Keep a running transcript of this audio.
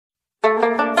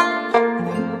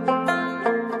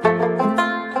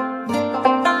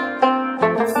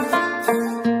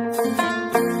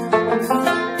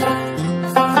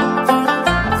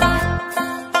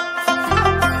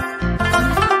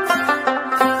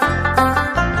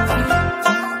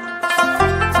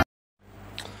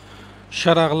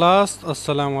ښه راغلاست.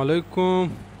 السلام علیکم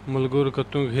ملګرو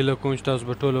کتونکو، هیله کوم چې تاسو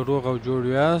به ټول روغ او جوړ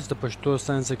یاست. د پښتو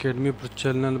ساینس اکیډمي پر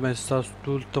چینل باندې تاسو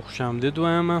ټول ته خوش آمدید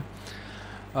وایم.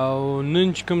 او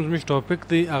نن چې کوم زموږ ټاپک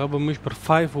دی هغه به موږ پر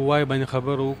 5 وای باندې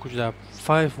خبره وکړو چې دا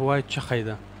 5 وای څه شی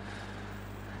ده.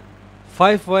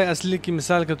 5 وای اصلي کې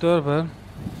مثال کے طور پر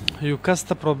یو کس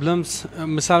ته پرابلمز،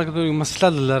 مثال کے طور یو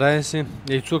مسله لرای سي،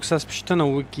 یا څوک ستاسو پوښتنه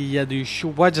وکړي یا د یو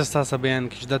شي وجه ستاسو بیان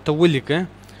کړي چې دا ته ولیکه،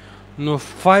 نو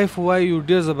 5 وای یو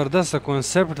ډېر زبردسته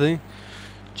کانسپټ دی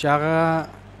چې هغه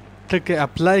ته که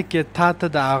اپلای کې تا ته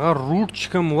د هغه روټ چې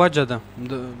کوم وجه ده،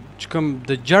 چې کوم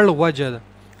د جړ وجه ده،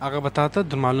 هغه به تا ته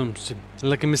در معلوم سي.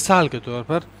 لکه مثال کے طور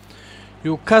پر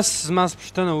یو کس زما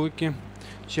پوښتنه وکړي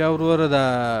چې یا وروره دا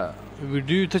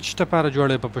ویډیو ته چې لپاره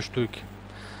جوړی په پښتو کې،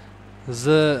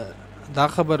 زه دا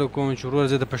خبره کوم چې وروره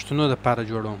زه د پښتنو دپاره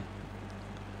جوړوم،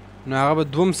 نو هغه به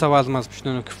دوم سوال زما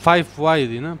پوښتنه وکړي 5 وای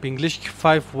دی نه، په انګلیش کې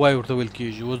 5 وای ورته ویل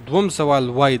کېږي. اوس دوم سوال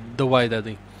وای د وای دا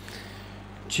دی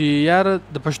چې یاره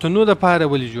د پښتنو دپاره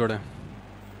ولې جوړه،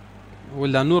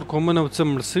 ولې دا نور قومونه څه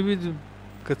مړه سوي دي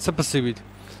که څه په سوي دي،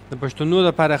 د پښتنو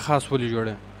دپاره خاص ولې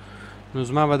جوړه. نو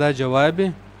زما به دا جواب وي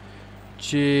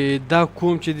چې دا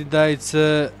قوم چې دی دا یې څه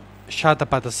شاته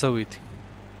پاته سوی دی.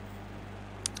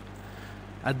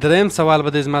 دریم سوال به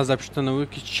دی زما دا پوښتنه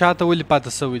وکړي چې شاته ولې پاته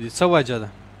سوی دی، څه وجه ده.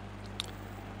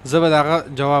 زه به د هغه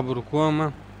جواب ورکوم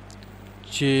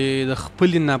چې د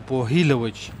خپلې ناپوهۍ له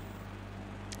وجې.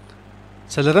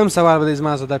 څلورم سوال به دی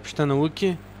زما دا پوښتنه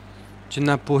وکړي چې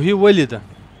ناپوهي ولې ده،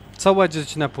 څه وجه ده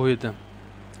چې ناپوهي ده.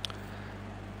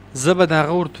 زه به د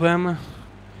هغه ورته وایم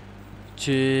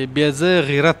چې بېځایه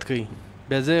غیرت کوي.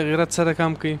 بېځایه غیرت سره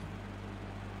کم کوي،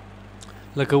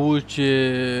 لکه و چې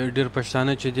ډېر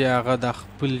پښتانه چې دی هغه د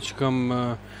خپل چې کوم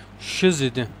ښځې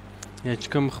دي یا چې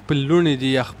کوم خپل لوڼې دي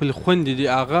یا خپل خویندې دي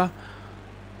هغه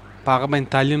په هغه باندې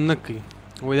تعلیم نه کوي،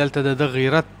 وایي دلته د ده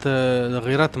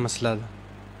غیرت مسله ده.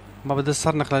 ما به د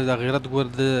سر نه خلاص د غیرت ګور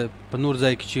د په نور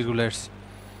ځای کې چیرې ولاړ سي.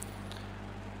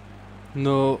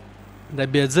 نو دا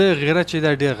بېځایه غیرت چې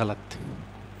دا ډېر غلط دی،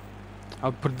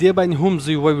 او پر دې باندې هم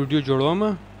زه یوه ویډیو جوړوم،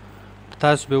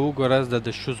 تاسو به وګورئ د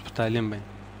ښځو په تعلیم باندې.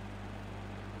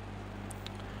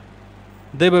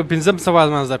 دی به پنځم سوال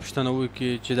ما دا پوښتنه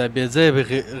وکړي چې دا بېځایه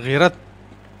غیرت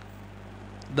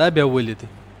دا بیا ولې دی.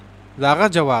 د هغه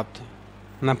جواب دی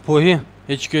ناپوهي،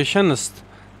 ایجوکیشن نست،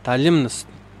 تعلیم نست.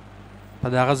 په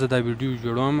د هغه زه دا ویډیو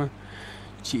جوړوم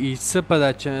چې څه په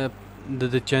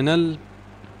د چینل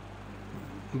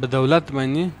بدولت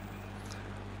باندې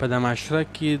په د معاشره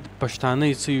کې پښتانه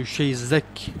څه یو شی زده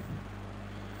کړي.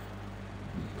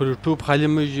 پر یوټوب خالي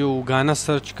موږ یو ګانه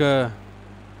سرچ که،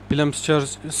 فلم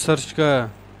سرچ که،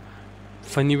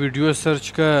 فني ویډیو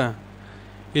سرچ که،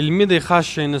 علمي دی خاص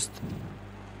شی نست.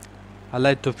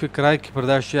 الله توفیق راکړي پر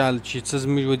دا شی چې څه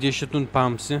زموږ و دې شي ته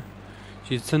پام سي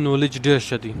چې څه نولج ډېر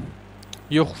ښه دی.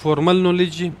 یو فورمل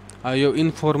نولج او یو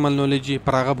انفورمل نولج.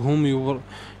 پر هغه به هم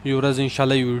یو ورځ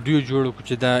انشاءالله یو ویډیو جوړ کړو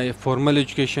چې دا فورمل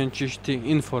ایجوکیشن څه دی،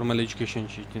 انفورمل ایجوکیشن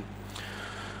څه دی.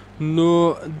 نو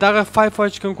دغه 5 وای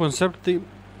چې کوم کانسپټ دی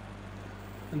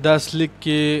دا اصلي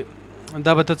کې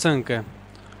دا به ته څنګه کوې.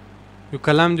 یو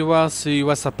کلام دې واخیستې،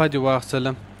 یوه صفحه دې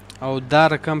واخیستله او دا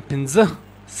رقم 5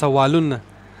 سوالونه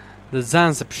د ځان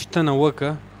څخه پوښتنه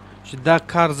وکړه چې دا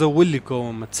کار زه ولې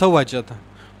کوم، څه وجه ده.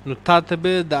 نو تا ته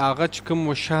به د هغه چې کوم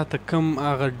وشاته کوم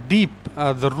هغه ډیپ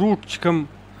د روټ چې کوم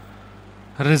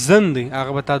ریزن دی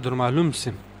هغه به تا در معلوم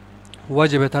سي،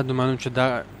 وجه به تا در معلوم چې دا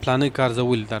پلانی کار زه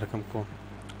ولې دا رقم کوم.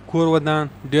 کور ودان،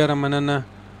 ډېره مننه،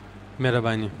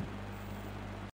 مهرباني.